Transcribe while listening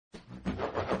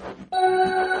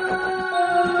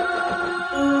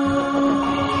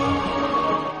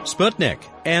Sputnik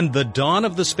and the dawn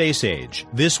of the space age,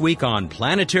 this week on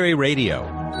Planetary Radio.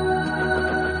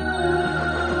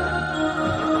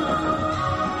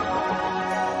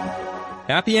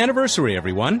 Happy anniversary,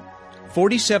 everyone.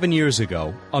 47 years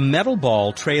ago, a metal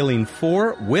ball trailing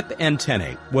 4 WIP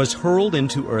antennae was hurled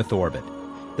into Earth orbit.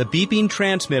 The beeping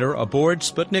transmitter aboard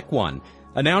Sputnik 1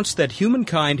 announced that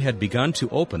humankind had begun to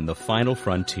open the final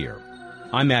frontier.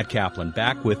 I'm Matt Kaplan,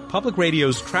 back with Public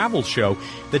Radio's travel show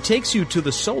that takes you to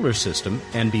the solar system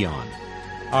and beyond.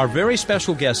 Our very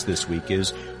special guest this week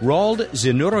is Roald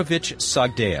Zinurovich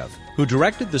Sagdayev, who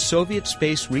directed the Soviet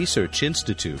Space Research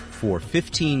Institute for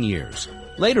 15 years.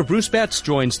 Later, Bruce Betts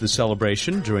joins the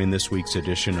celebration during this week's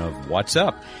edition of What's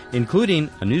Up, including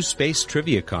a new space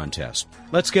trivia contest.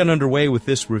 Let's get underway with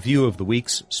this review of the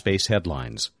week's space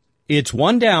headlines. It's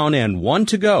 1 down and 1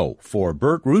 to go for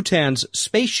Burt Rutan's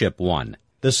Spaceship One.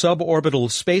 The suborbital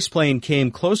spaceplane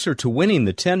came closer to winning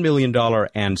the $10 million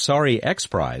Ansari X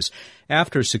Prize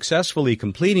after successfully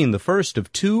completing the first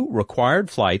of 2 required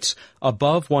flights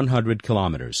above 100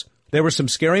 kilometers. There were some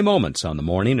scary moments on the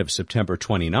morning of September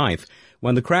 29th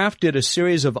when the craft did a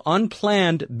series of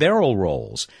unplanned barrel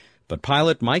rolls, but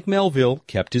pilot Mike Melville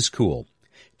kept his cool.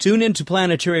 Tune in to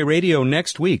Planetary Radio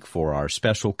next week for our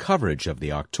special coverage of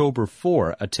the October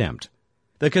 4 attempt.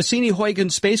 The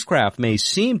Cassini-Huygens spacecraft may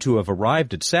seem to have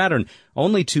arrived at Saturn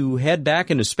only to head back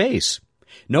into space.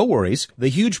 No worries, the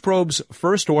huge probe's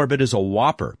first orbit is a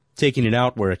whopper, taking it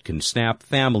out where it can snap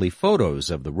family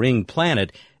photos of the ringed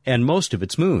planet and most of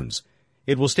its moons.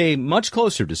 It will stay much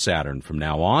closer to Saturn from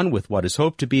now on with what is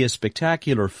hoped to be a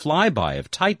spectacular flyby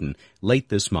of Titan late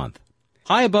this month.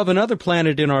 High above another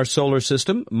planet in our solar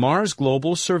system, Mars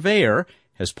Global Surveyor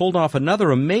has pulled off another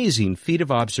amazing feat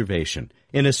of observation.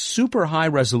 In a super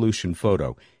high-resolution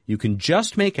photo, you can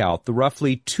just make out the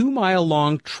roughly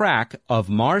 2-mile-long track of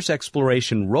Mars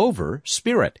exploration rover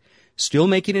Spirit, still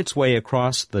making its way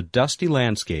across the dusty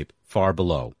landscape far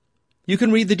below. You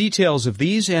can read the details of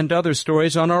these and other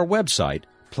stories on our website,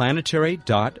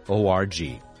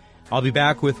 planetary.org. I'll be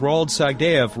back with Roald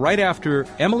Sagdayev right after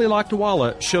Emily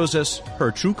Lakdawalla shows us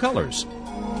her true colors.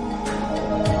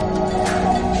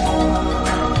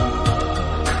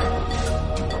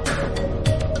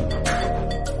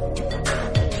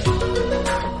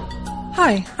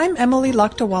 Hi, I'm Emily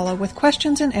Lakdawalla with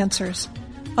questions and answers.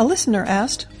 A listener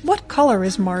asked, what color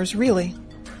is Mars really?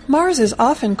 Mars is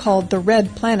often called the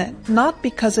red planet, not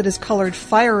because it is colored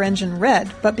fire engine red,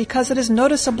 but because it is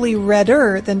noticeably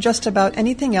redder than just about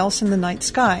anything else in the night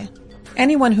sky.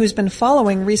 Anyone who's been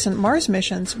following recent Mars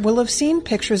missions will have seen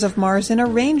pictures of Mars in a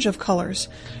range of colors,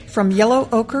 from yellow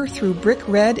ochre through brick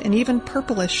red and even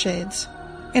purplish shades.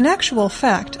 In actual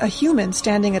fact, a human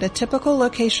standing at a typical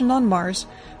location on Mars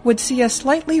would see a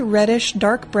slightly reddish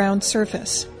dark brown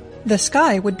surface. The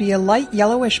sky would be a light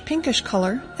yellowish pinkish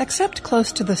color, except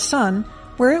close to the sun,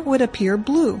 where it would appear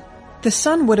blue. The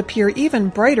sun would appear even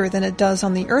brighter than it does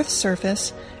on the Earth's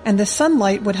surface, and the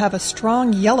sunlight would have a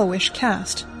strong yellowish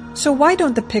cast. So why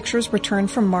don't the pictures returned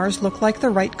from Mars look like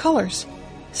the right colors?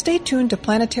 Stay tuned to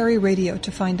Planetary Radio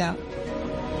to find out.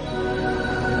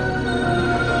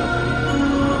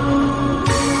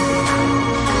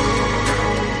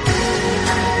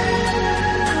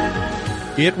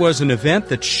 It was an event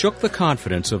that shook the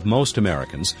confidence of most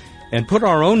Americans and put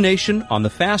our own nation on the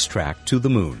fast track to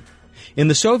the moon. In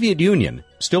the Soviet Union,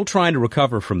 still trying to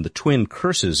recover from the twin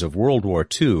curses of World War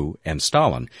II and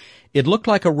Stalin, it looked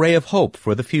like a ray of hope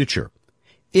for the future.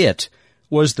 It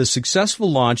was the successful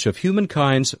launch of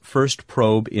humankind's first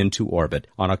probe into orbit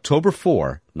on October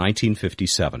 4,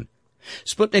 1957.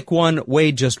 Sputnik 1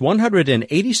 weighed just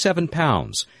 187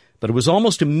 pounds, but it was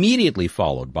almost immediately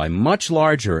followed by much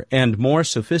larger and more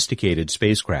sophisticated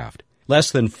spacecraft.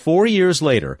 Less than 4 years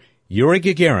later, Yuri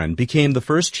Gagarin became the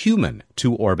first human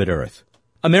to orbit Earth.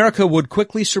 America would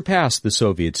quickly surpass the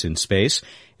Soviets in space,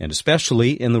 and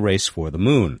especially in the race for the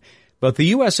moon. But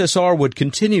the USSR would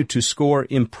continue to score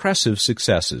impressive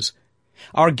successes.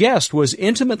 Our guest was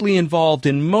intimately involved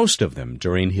in most of them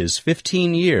during his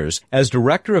 15 years as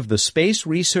director of the Space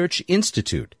Research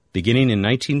Institute, beginning in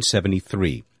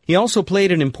 1973. He also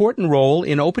played an important role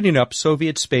in opening up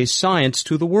Soviet space science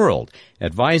to the world,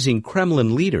 advising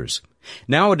Kremlin leaders.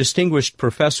 Now a distinguished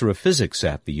professor of physics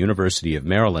at the University of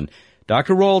Maryland,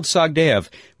 Dr. Roald Sagdayev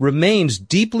remains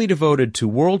deeply devoted to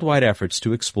worldwide efforts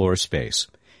to explore space.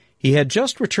 He had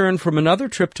just returned from another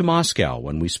trip to Moscow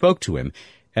when we spoke to him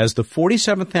as the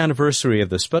 47th anniversary of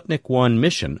the Sputnik 1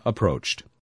 mission approached.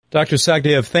 Dr.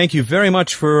 Sagdayev, thank you very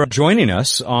much for joining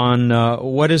us on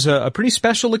what is a pretty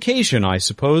special occasion, I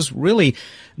suppose, really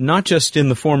not just in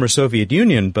the former Soviet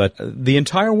Union, but the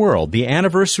entire world, the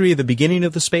anniversary of the beginning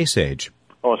of the space age.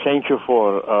 Oh, thank you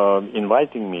for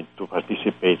inviting me to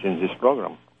participate in this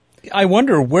program. I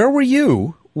wonder, where were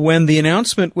you when the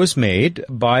announcement was made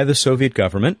by the Soviet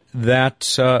government that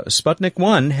Sputnik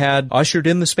 1 had ushered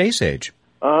in the space age?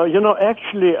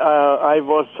 Actually, I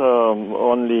was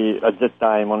only at that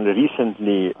time, only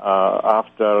recently,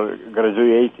 after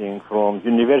graduating from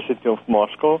University of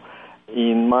Moscow,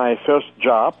 in my first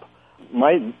job.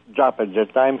 My job at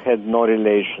that time had no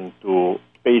relation to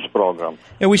space program.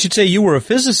 And we should say you were a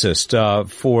physicist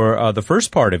for the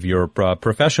first part of your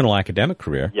professional academic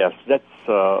career. Yes, that's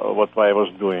what I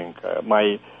was doing.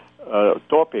 My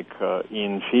topic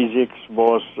in physics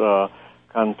was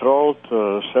controlled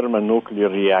thermonuclear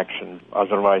reaction,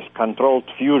 otherwise controlled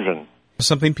fusion.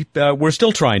 Something we're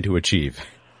still trying to achieve.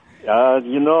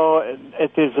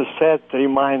 It is a sad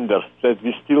reminder that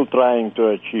we're still trying to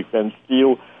achieve, and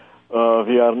still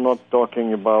we are not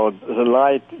talking about the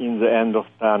light in the end of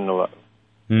tunnel.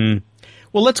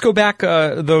 Well, let's go back,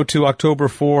 though, to October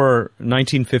 4,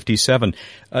 1957.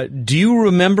 Do you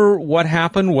remember what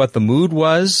happened, what the mood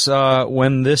was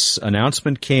when this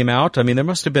announcement came out? I mean, there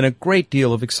must have been a great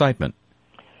deal of excitement.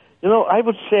 I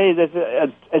would say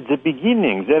that at the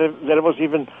beginning there was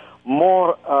even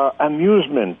more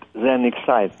amusement than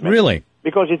excitement. Really?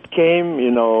 Because it came,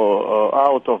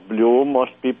 out of blue.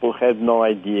 Most people had no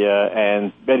idea,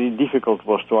 and very difficult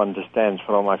was to understand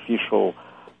from official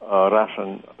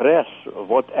Russian press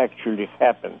what actually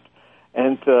happened.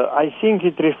 And I think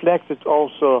it reflected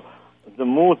also the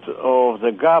mood of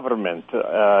the government.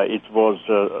 It was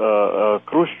a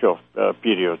Khrushchev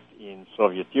period in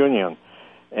Soviet Union,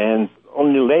 and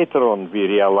only later on we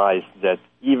realized that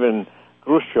even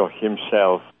Khrushchev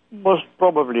himself was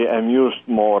probably amused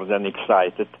more than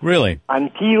excited. Really?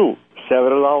 Until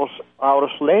several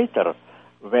hours later,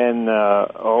 when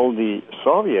all the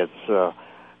Soviets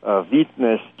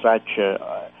witnessed such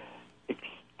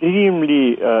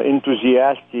extremely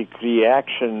enthusiastic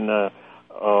reaction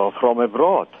from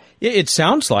abroad. It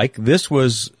sounds like this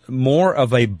was more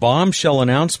of a bombshell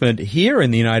announcement here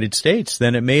in the United States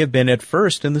than it may have been at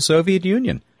first in the Soviet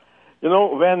Union.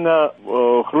 When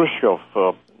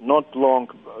Khrushchev, not long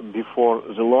before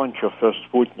the launch of first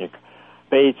Sputnik,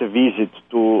 paid a visit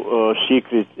to a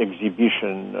secret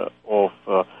exhibition of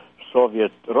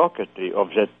Soviet rocketry of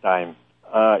that time,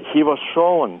 he was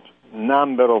shown a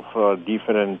number of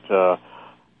different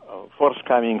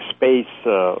forthcoming space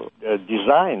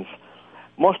designs.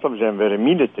 Most of them were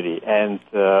military, and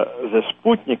the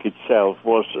Sputnik itself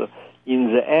was,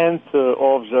 in the end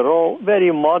of the role,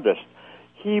 very modest.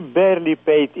 He barely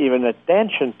paid even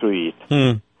attention to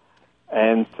it.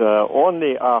 And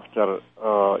only after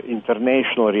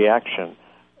international reaction,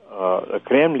 the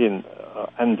Kremlin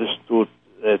understood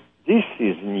that this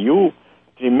is new,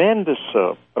 tremendous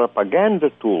propaganda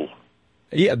tool.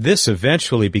 Yeah, this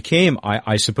eventually became,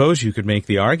 I suppose you could make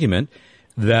the argument,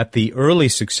 that the early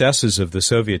successes of the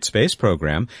Soviet space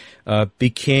program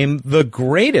became the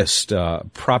greatest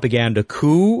propaganda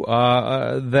coup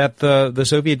that the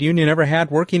Soviet Union ever had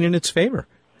working in its favor.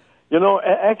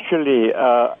 Actually,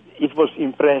 it was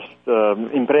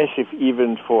impressive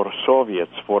even for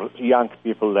Soviets, for young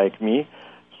people like me.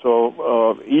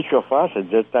 So each of us at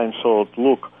that time thought,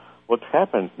 look, what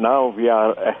happened? Now we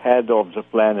are ahead of the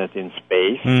planet in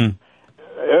space.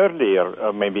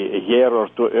 Earlier, maybe a year or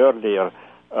two earlier,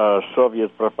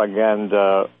 Soviet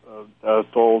propaganda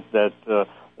told that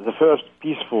the first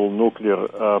peaceful nuclear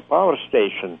power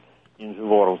station in the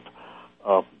world,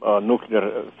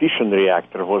 nuclear fission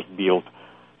reactor, was built.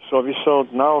 So we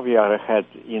thought now we are ahead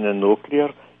in a nuclear,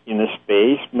 in a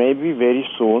space. Maybe very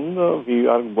soon we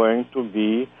are going to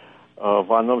be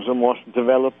one of the most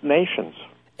developed nations.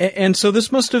 And so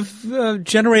this must have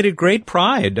generated great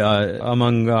pride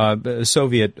among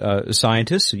Soviet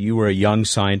scientists. You were a young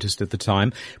scientist at the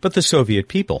time, but the Soviet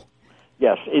people.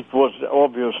 Yes, it was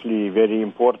obviously very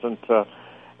important.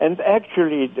 And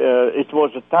actually, it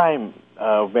was a time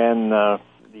when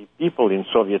the people in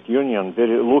Soviet Union were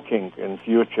looking in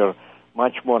future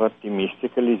much more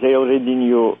optimistically. They already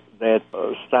knew that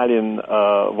Stalin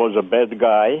was a bad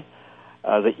guy,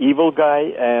 the evil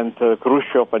guy, and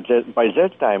Khrushchev by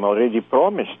that time already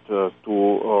promised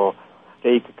to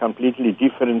take a completely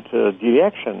different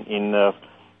direction in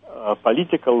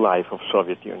political life of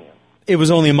Soviet Union. It was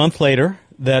only a month later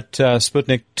that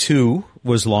Sputnik 2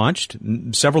 was launched,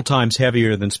 several times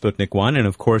heavier than Sputnik 1, and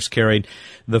of course carried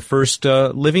the first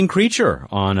living creature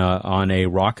on a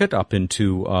rocket up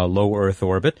into low Earth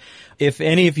orbit. If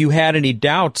any of you had any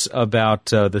doubts about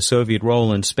the Soviet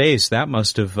role in space, that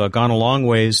must have gone a long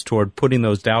ways toward putting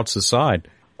those doubts aside.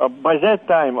 By that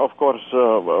time, of course,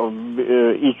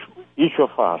 each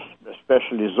of us,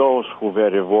 especially those who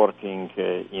were working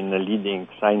in leading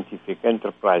scientific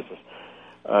enterprises,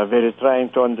 were trying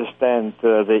to understand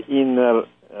the inner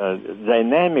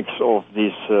dynamics of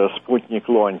this Sputnik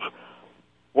launch.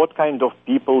 What kind of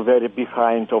people were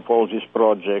behind of all these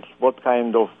projects? What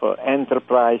kind of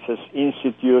enterprises,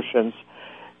 institutions?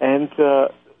 And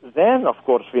then, of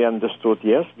course, we understood,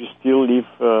 yes, we still live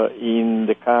in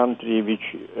the country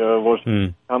which was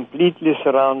completely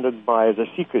surrounded by the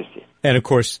secrecy. And, of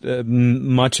course,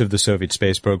 much of the Soviet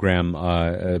space program,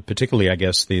 particularly, I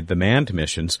guess, the manned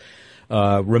missions,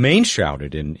 remained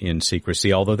shrouded in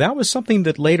secrecy, although that was something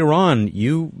that later on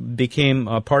you became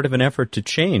part of an effort to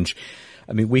change.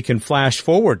 I mean, we can flash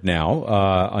forward now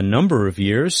a number of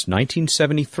years.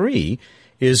 1973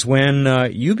 is when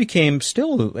you became,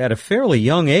 still at a fairly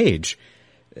young age,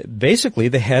 basically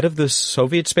the head of the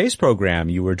Soviet space program.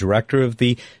 You were director of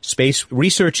the Space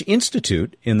Research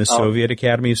Institute in the Soviet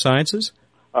Academy of Sciences?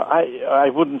 I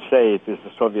wouldn't say it is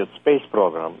the Soviet space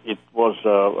program. It was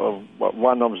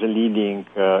one of the leading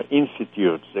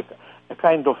institutes, a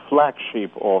kind of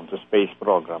flagship of the space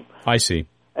program. I see.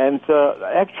 And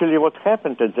actually what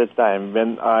happened at that time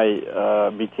when I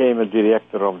became a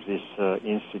director of this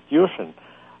institution,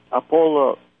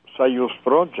 Apollo-Soyuz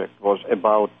project was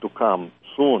about to come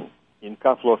soon, in a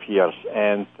couple of years,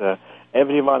 and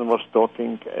everyone was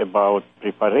talking about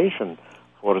preparation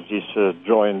for this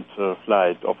joint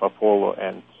flight of Apollo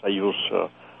and Soyuz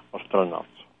astronauts.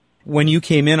 When you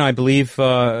came in, I believe,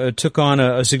 took on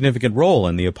a significant role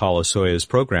in the Apollo-Soyuz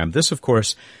program. This, of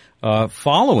course,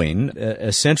 following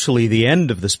essentially the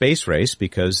end of the space race,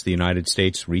 because the United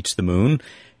States reached the moon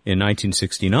in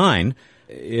 1969.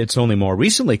 It's only more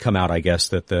recently come out, I guess,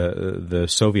 that the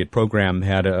Soviet program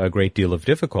had a great deal of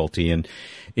difficulty in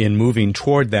moving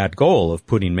toward that goal of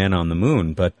putting men on the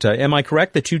moon. But am I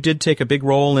correct that you did take a big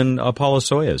role in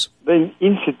Apollo-Soyuz? The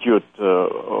institute where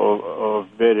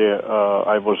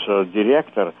I was a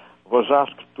director was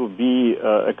asked to be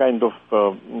a kind of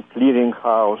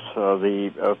clearinghouse,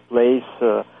 the place,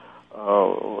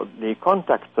 the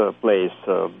contact place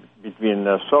between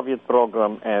the Soviet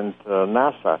program and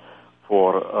NASA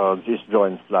for this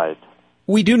joint flight.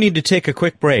 We do need to take a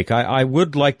quick break. I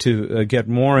would like to get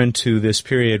more into this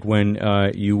period when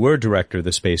you were director of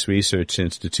the Space Research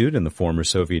Institute in the former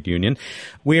Soviet Union.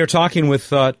 We are talking with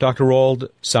Dr. Roald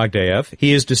Sagdayev.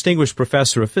 He is Distinguished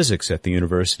Professor of Physics at the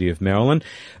University of Maryland.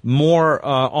 More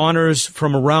honors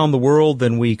from around the world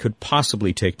than we could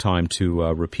possibly take time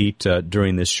to repeat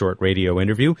during this short radio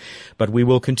interview. But we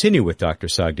will continue with Dr.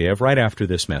 Sagdayev right after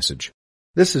this message.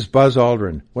 This is Buzz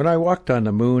Aldrin. When I walked on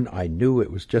the moon, I knew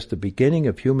it was just the beginning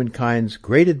of humankind's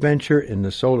great adventure in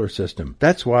the solar system.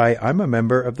 That's why I'm a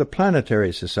member of the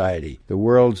Planetary Society, the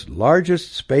world's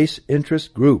largest space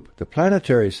interest group. The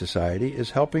Planetary Society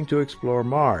is helping to explore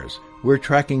Mars. We're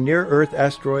tracking near-Earth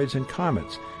asteroids and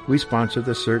comets. We sponsor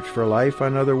the search for life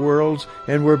on other worlds,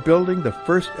 and we're building the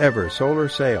first-ever solar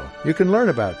sail. You can learn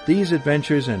about these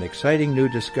adventures and exciting new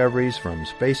discoveries from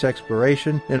space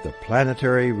exploration in the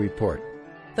Planetary Report.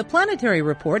 The Planetary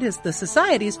Report is the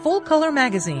Society's full-color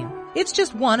magazine. It's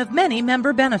just one of many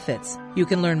member benefits. You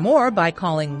can learn more by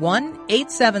calling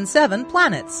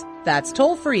 1-877-PLANETS. That's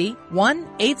toll-free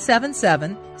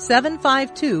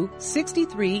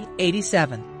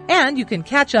 1-877-752-6387. And you can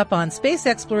catch up on space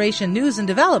exploration news and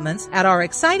developments at our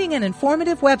exciting and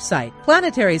informative website,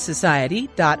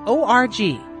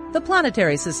 planetarySociety.org. The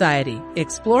Planetary Society,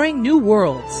 exploring new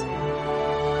worlds.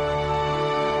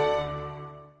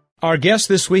 Our guest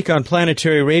this week on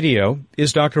Planetary Radio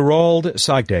is Dr. Roald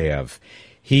Sagdayev.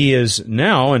 He is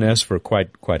now, and has for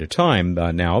quite a time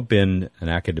now, been an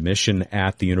academician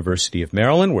at the University of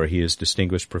Maryland, where he is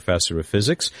Distinguished Professor of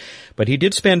Physics. But he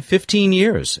did spend 15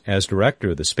 years as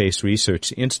director of the Space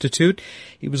Research Institute.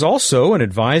 He was also an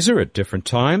advisor at different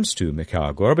times to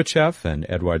Mikhail Gorbachev and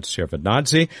Eduard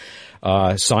Shevardnadze,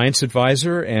 science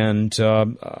advisor, and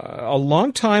a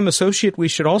longtime associate, we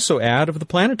should also add, of the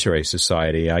Planetary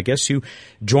Society. I guess you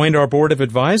joined our board of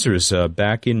advisors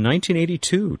back in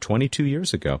 1982, 22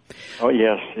 years ago. Oh,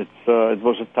 yes. It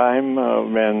was a time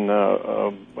when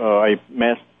I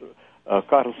met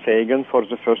Carl Sagan for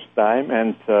the first time,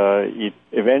 and it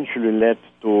eventually led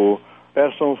to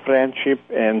personal friendship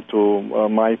and to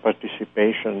my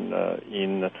participation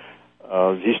in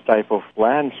this type of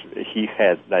plans he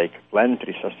had, like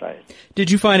Planetary Society.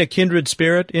 Did you find a kindred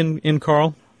spirit in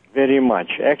Carl? Very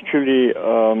much. Actually,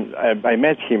 I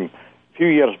met him a few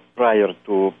years prior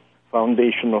to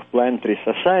foundation of Planetary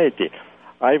Society.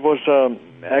 I was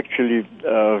actually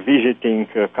visiting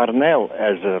Cornell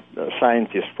as a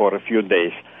scientist for a few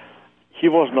days. He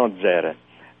was not there.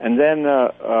 And then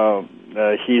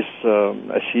his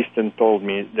assistant told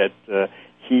me that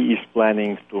he is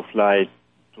planning to fly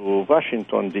to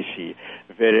Washington, D.C.,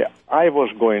 where I was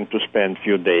going to spend a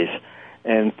few days.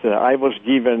 And I was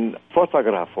given a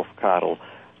photograph of Carl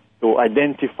to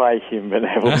identify him when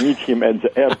I will meet him at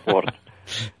the airport.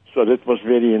 So that was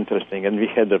very interesting. And we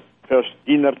had a first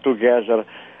dinner together.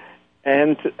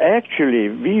 And actually,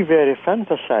 we were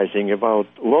fantasizing about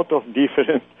a lot of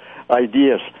different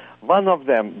ideas. One of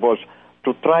them was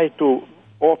to try to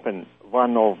open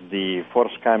one of the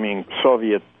forthcoming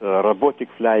Soviet robotic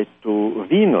flight to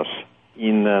Venus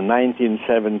in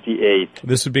 1978.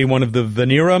 This would be one of the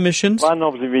Venera missions? One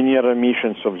of the Venera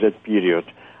missions of that period.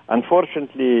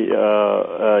 Unfortunately,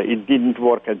 it didn't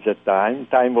work at that time.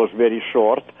 Time was very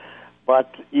short,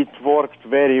 but it worked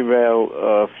very well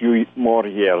a few more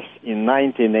years. In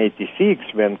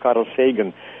 1986, when Carl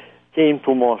Sagan came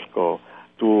to Moscow,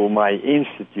 to my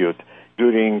institute,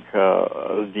 during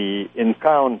the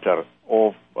encounter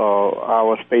of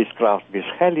our spacecraft with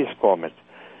Halley's Comet,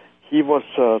 he was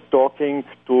talking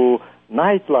to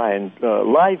live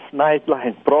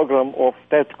Nightline program of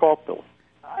Ted Koppel.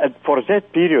 For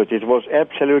that period, it was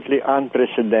absolutely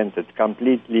unprecedented,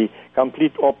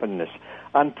 complete openness.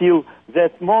 Until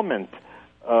that moment,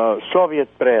 Soviet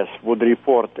press would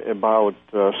report about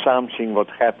something what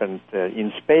happened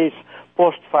in space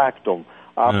post factum.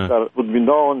 After it would be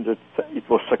known that it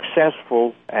was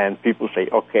successful, and people say,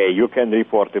 okay, you can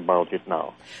report about it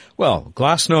now. Well,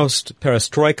 Glasnost,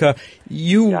 Perestroika,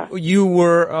 you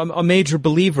were a major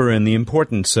believer in the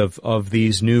importance of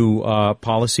these new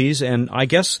policies, and I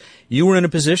guess you were in a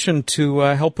position to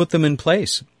help put them in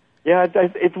place. Yeah,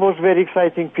 it was a very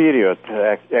exciting period,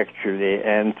 actually,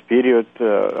 and period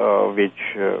which,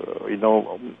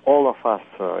 all of us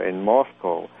in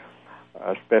Moscow,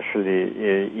 especially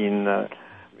in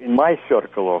my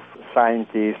circle of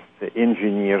scientists,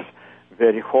 engineers,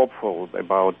 very hopeful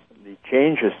about the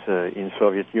changes in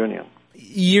Soviet Union.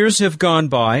 Years have gone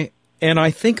by, and I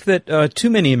think that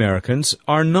too many Americans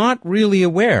are not really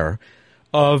aware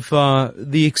of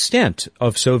the extent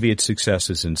of Soviet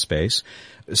successes in space.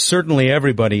 Certainly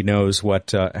everybody knows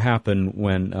what happened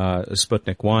when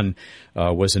Sputnik 1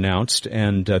 was announced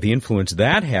and the influence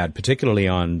that had, particularly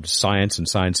on science and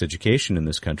science education in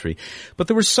this country. But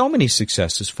there were so many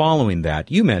successes following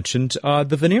that. You mentioned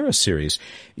the Venera series.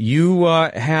 You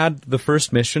had the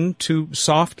first mission to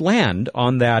soft land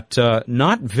on that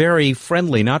not very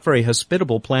friendly, not very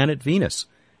hospitable planet Venus.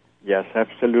 Yes,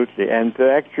 absolutely. And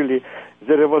actually,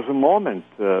 there was a moment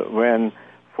when,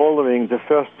 following the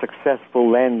first successful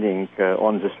landing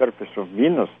on the surface of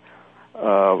Venus,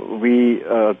 we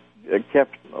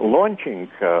kept launching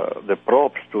the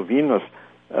probes to Venus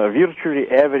virtually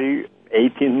every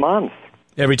 18 months.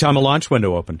 Every time a launch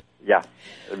window opened? Yeah,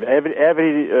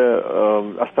 every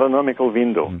astronomical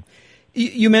window. Mm.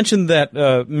 You mentioned that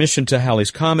mission to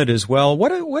Halley's Comet as well.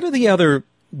 What are the other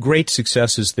great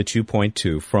successes that you point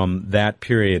to from that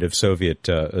period of Soviet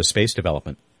space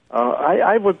development?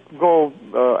 I would go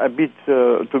a bit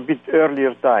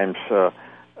earlier times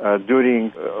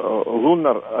during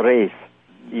lunar race.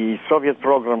 The Soviet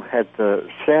program had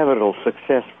several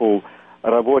successful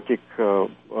robotic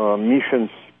missions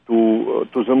to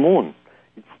the moon.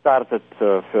 It started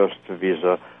first with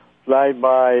a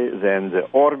flyby, then the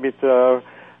orbiter,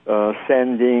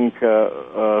 sending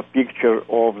a picture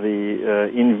of the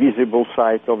invisible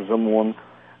side of the moon,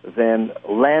 then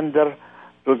lander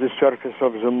to the surface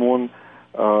of the moon,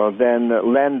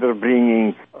 then lander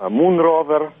bringing a moon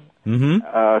rover. Mm-hmm.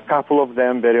 A couple of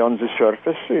them were on the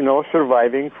surface,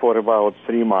 surviving for about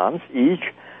 3 months each.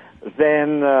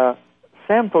 Then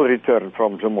sample return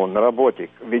from the moon,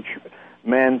 robotic, which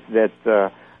meant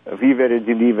that we were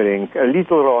delivering a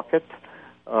little rocket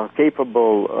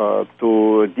capable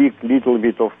to dig little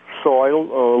bit of soil,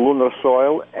 lunar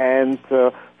soil, and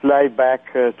fly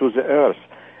back to the Earth.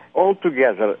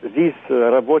 Altogether, this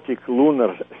robotic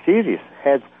lunar series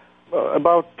had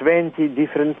about 20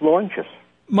 different launches.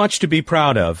 Much to be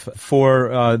proud of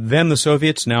for then the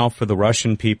Soviets, now for the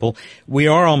Russian people. We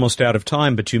are almost out of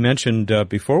time, but you mentioned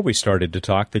before we started to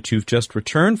talk that you've just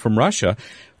returned from Russia,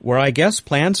 where I guess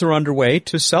plans are underway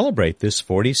to celebrate this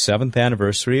 47th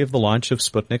anniversary of the launch of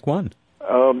Sputnik 1.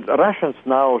 Russians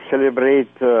now celebrate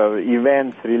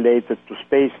events related to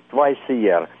space twice a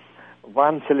year.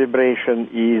 One celebration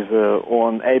is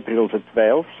on April the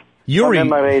 12th.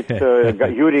 Commemorate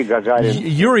Yuri Gagarin.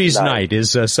 Yuri's Night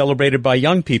is celebrated by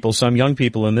young people, some young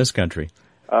people in this country.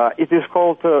 It is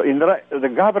called,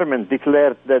 the government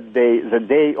declared that day the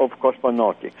Day of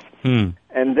Cosmonautics. And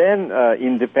then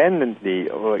independently,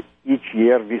 each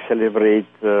year we celebrate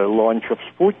the launch of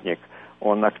Sputnik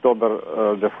on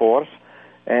October the 4th.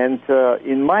 And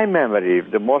in my memory,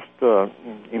 the most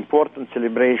important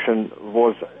celebration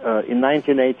was in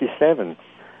 1987,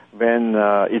 when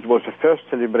it was the first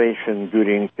celebration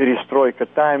during Perestroika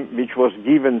time, which was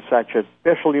given such a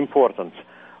special importance.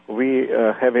 We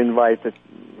have invited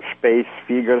space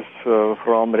figures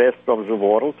from the rest of the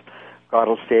world.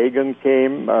 Carl Sagan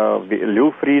came,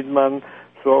 Lou Friedman.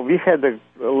 So we had a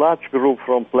large group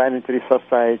from Planetary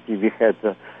Society. We had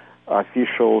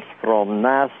officials from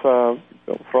NASA,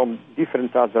 from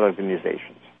different other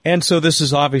organizations. And so this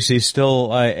is obviously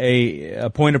still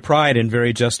a point of pride, and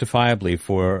very justifiably,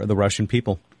 for the Russian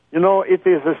people. You know, it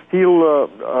is a still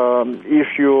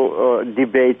issue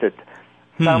debated.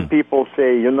 Some people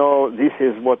say, you know, this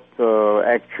is what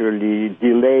actually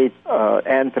delayed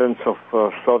entrance of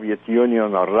Soviet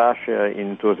Union or Russia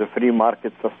into the free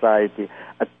market society,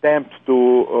 attempts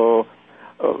to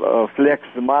flex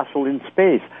the muscle in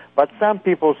space. But some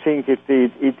people think it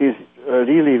is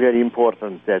really very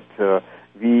important that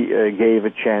we gave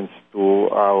a chance to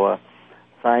our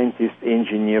scientists,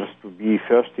 engineers to be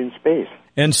first in space.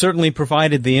 And certainly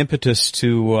provided the impetus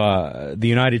to the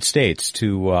United States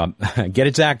to get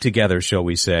its act together, shall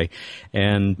we say,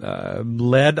 and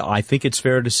led, I think it's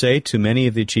fair to say, to many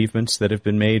of the achievements that have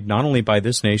been made not only by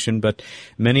this nation, but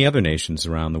many other nations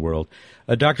around the world.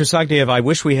 Dr. Sagdeyev, I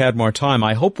wish we had more time.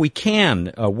 I hope we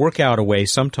can work out a way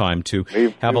sometime to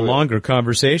have a longer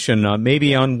conversation,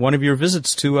 maybe on one of your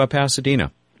visits to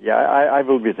Pasadena. Yeah, I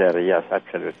will be there, yes,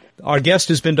 absolutely. Our guest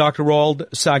has been Dr. Roald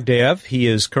Sagdeyev. He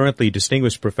is currently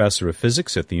Distinguished Professor of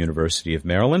Physics at the University of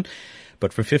Maryland,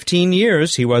 but for 15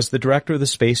 years he was the director of the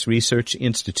Space Research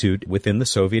Institute within the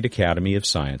Soviet Academy of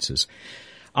Sciences.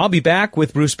 I'll be back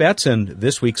with Bruce Betts and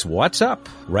this week's What's Up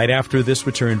right after this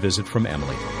return visit from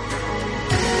Emily.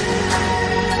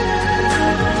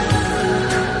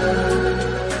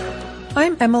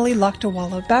 I'm Emily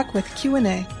Lakdawalla, back with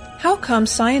Q&A. How come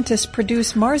scientists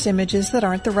produce Mars images that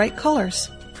aren't the right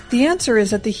colors? The answer is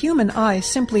that the human eye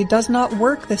simply does not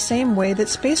work the same way that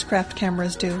spacecraft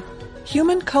cameras do.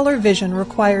 Human color vision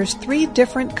requires 3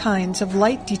 different kinds of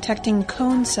light-detecting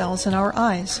cone cells in our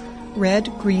eyes: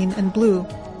 red, green, and blue.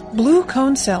 Blue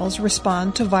cone cells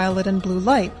respond to violet and blue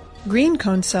light. Green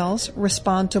cone cells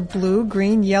respond to blue,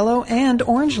 green, yellow, and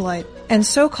orange light. And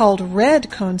so-called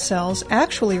red cone cells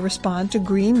actually respond to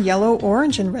green, yellow,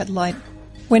 orange, and red light.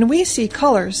 When we see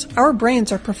colors, our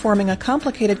brains are performing a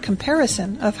complicated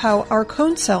comparison of how our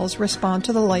cone cells respond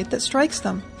to the light that strikes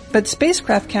them. But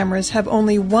spacecraft cameras have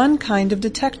only one kind of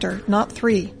detector, not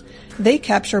 3. They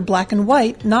capture black and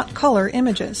white, not color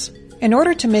images. In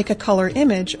order to make a color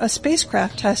image, a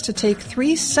spacecraft has to take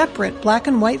 3 separate black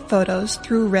and white photos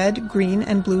through red, green,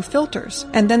 and blue filters,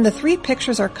 and then the 3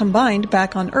 pictures are combined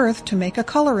back on Earth to make a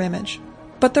color image.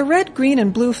 But the red, green,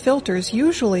 and blue filters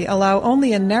usually allow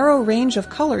only a narrow range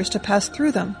of colors to pass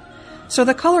through them. So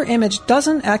the color image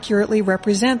doesn't accurately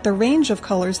represent the range of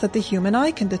colors that the human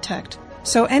eye can detect.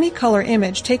 So any color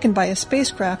image taken by a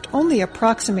spacecraft only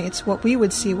approximates what we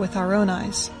would see with our own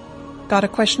eyes. Got a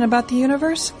question about the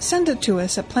universe? Send it to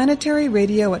us at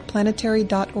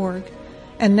planetaryradio@planetary.org.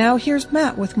 And now here's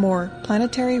Matt with more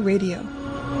Planetary Radio.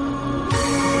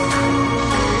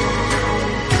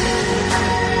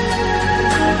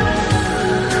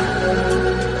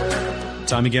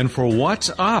 Time again for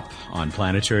What's Up on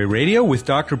Planetary Radio with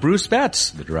Dr. Bruce Betts,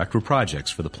 the Director of Projects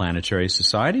for the Planetary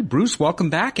Society. Bruce, welcome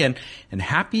back and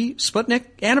happy Sputnik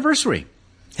anniversary.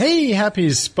 Hey, happy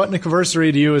Sputnik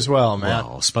anniversary to you as well, Matt.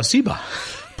 Well, spasiba.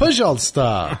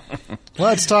 Пожалуйста.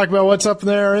 Let's talk about what's up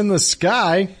there in the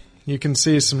sky. You can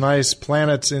see some nice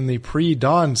planets in the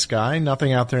pre-dawn sky.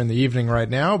 Nothing out there in the evening right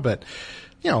now, but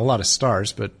a lot of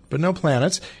stars, but no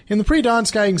planets. In the pre-dawn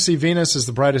sky, you can see Venus as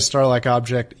the brightest star-like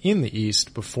object in the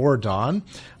east before dawn.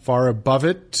 Far above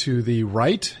it, to the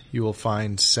right, you will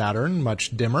find Saturn,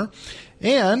 much dimmer.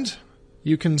 And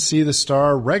you can see the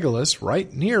star Regulus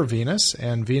right near Venus,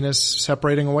 and Venus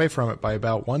separating away from it by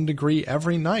about 1 degree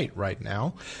every night right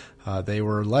now. They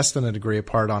were less than a degree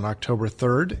apart on October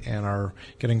 3rd and are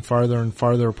getting farther and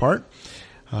farther apart.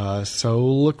 So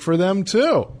look for them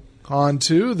too. On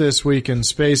to This Week in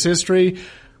Space History.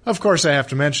 Of course, I have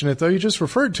to mention it, though. You just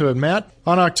referred to it, Matt.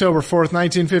 On October 4th,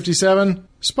 1957,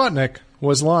 Sputnik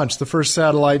was launched, the first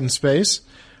satellite in space.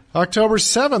 October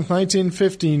 7th,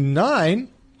 1959,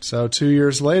 so 2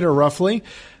 years later, roughly,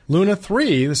 Luna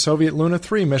 3, the Soviet Luna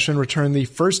 3 mission, returned the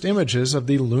first images of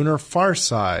the lunar far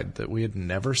side that we had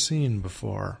never seen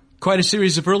before. Quite a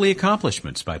series of early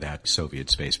accomplishments by that Soviet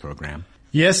space program.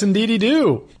 Yes, indeedy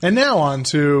do. And now on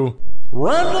to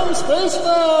Random Space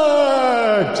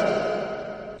Fact!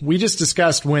 We just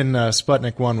discussed when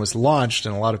Sputnik 1 was launched,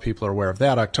 and a lot of people are aware of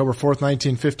that, October 4th,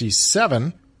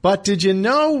 1957. But did you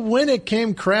know when it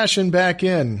came crashing back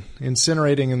in,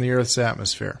 incinerating in the Earth's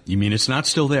atmosphere? You mean it's not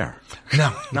still there?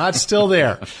 No, not still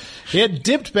there. It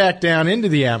dipped back down into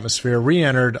the atmosphere,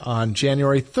 re-entered on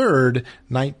January 3rd,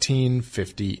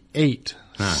 1958.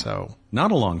 So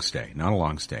Not a long stay in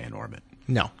orbit.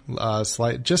 no,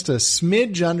 just a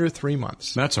smidge under 3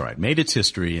 months. That's all right. Made its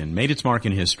history and made its mark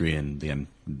in history, and then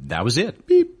that was it.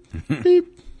 Beep,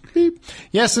 beep, beep.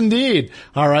 Yes, indeed.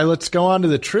 All right, let's go on to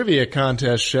the trivia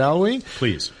contest, shall we?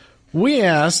 Please. We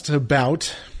asked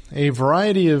about a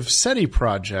variety of SETI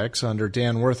projects under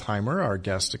Dan Wertheimer, our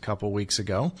guest a couple weeks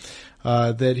ago,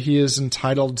 that he is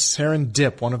entitled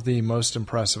Serendip, one of the most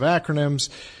impressive acronyms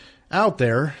out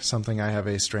there, something I have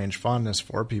a strange fondness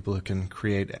for, people who can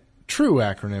create true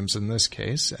acronyms in this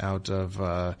case out of,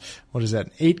 what is that,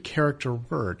 an 8-character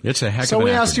word. It's a heck of an So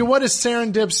we acronym. asked you, what does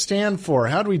Serendip stand for?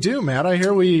 How'd we do, Matt? I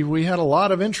hear we had a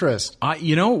lot of interest.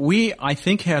 We, I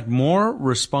think, had more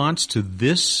response to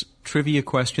this trivia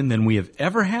question than we have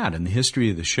ever had in the history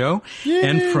of the show. Yeah.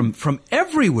 And from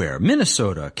everywhere,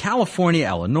 Minnesota, California,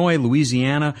 Illinois,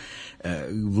 Louisiana,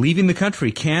 leaving the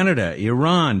country, Canada,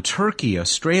 Iran, Turkey,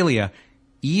 Australia,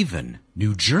 even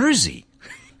New Jersey.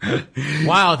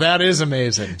 Wow, that is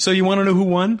amazing. So you want to know who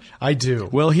won? I do.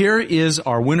 Well, here is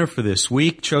our winner for this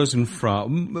week, chosen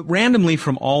randomly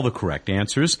from all the correct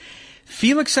answers.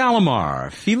 Felix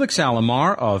Alomar. Felix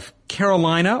Alomar of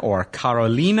Carolina,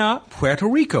 Puerto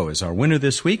Rico is our winner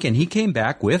this week, and he came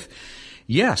back with,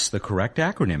 yes, the correct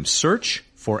acronym, Search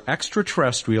for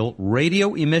Extraterrestrial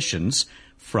Radio Emissions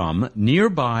from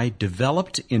Nearby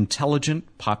Developed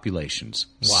Intelligent Populations.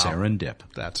 Wow. Serendip.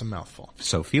 That's a mouthful.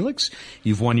 So, Felix,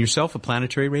 you've won yourself a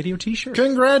Planetary Radio t-shirt.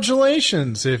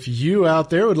 Congratulations! If you out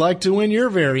there would like to win your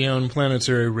very own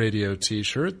Planetary Radio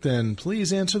t-shirt, then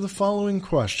please answer the following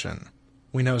question.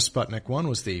 We know Sputnik 1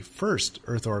 was the first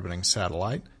Earth-orbiting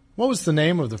satellite. What was the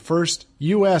name of the first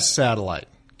U.S. satellite?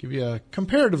 Give you a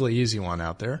comparatively easy one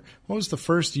out there. What was the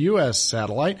first U.S.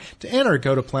 satellite? To enter,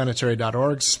 go to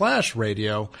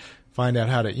planetary.org/radio. Find out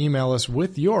how to email us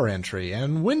with your entry.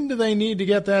 And when do they need to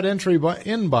get that entry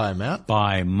in by, Matt?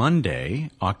 By Monday,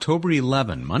 October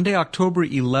 11. Monday, October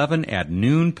 11 at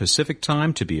noon Pacific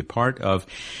time to be a part of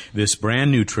this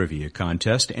brand new trivia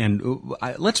contest. And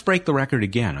let's break the record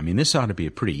again. I mean, this ought to be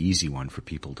a pretty easy one for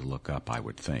people to look up, I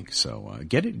would think. So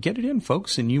get it in,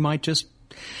 folks, and you might just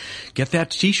get that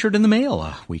t-shirt in the mail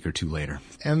a week or two later.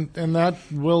 And that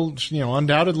will,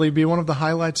 undoubtedly be one of the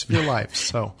highlights of your life.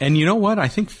 So. And you know what? I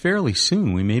think fairly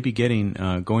soon we may be getting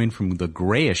going from the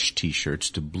grayish t-shirts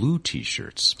to blue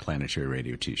t-shirts, Planetary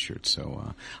Radio t-shirts.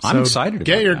 So I'm excited about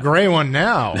Get your that. gray one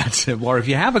now. That's it. Or if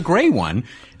you have a gray one,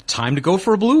 time to go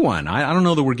for a blue one. I don't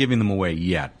know that we're giving them away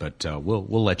yet, but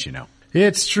we'll let you know.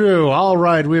 It's true. All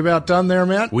right. We about done there,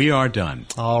 Matt? We are done.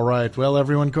 All right. Well,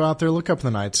 everyone go out there, look up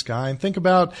the night sky, and think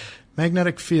about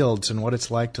magnetic fields and what it's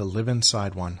like to live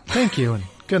inside one. Thank you, and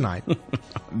good night.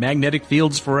 Magnetic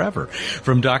fields forever.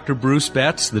 From Dr. Bruce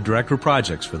Betts, the Director of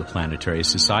Projects for the Planetary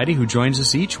Society, who joins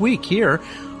us each week here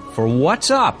for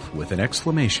What's Up with an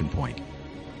exclamation point.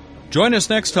 Join us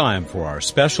next time for our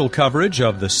special coverage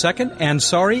of the second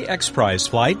Ansari X Prize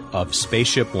flight of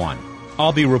Spaceship One.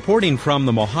 I'll be reporting from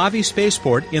the Mojave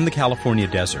Spaceport in the California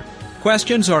desert.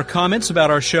 Questions or comments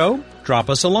about our show? Drop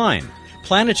us a line.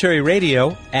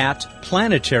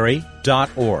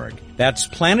 planetaryradio@planetary.org. That's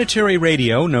Planetary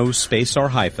Radio, no space or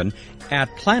hyphen,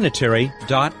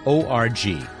 @planetary.org.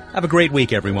 Have a great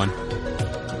week, everyone.